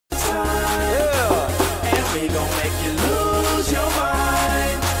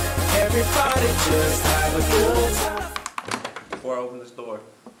just have a good time. Before I open this door,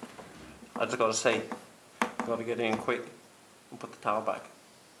 I just gotta say, gotta get in quick and put the towel back.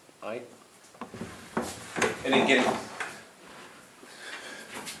 Alright? And then get it.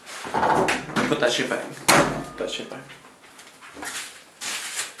 Put that shit back. Put that shit back.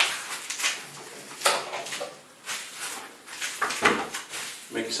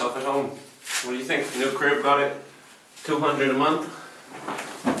 Make yourself at home. What do you think? New crib, got it $200 a month.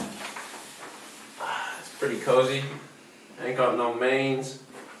 It's pretty cozy. Ain't got no mains,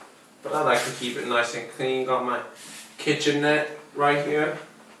 but I like to keep it nice and clean. Got my kitchenette right here.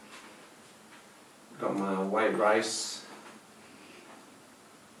 Got my white rice.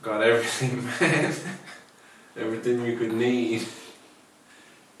 Got everything, man. Everything you could need.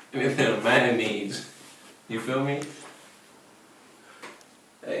 Anything a man needs. You feel me?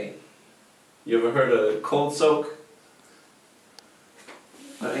 Hey, you ever heard of cold soak?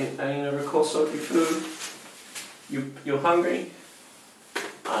 I ain't never cold soak your food. You hungry?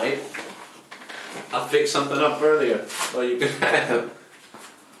 Alright. I fixed something up earlier so you can have.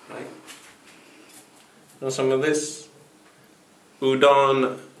 Right. Want some of this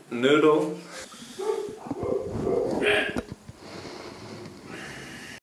udon noodle?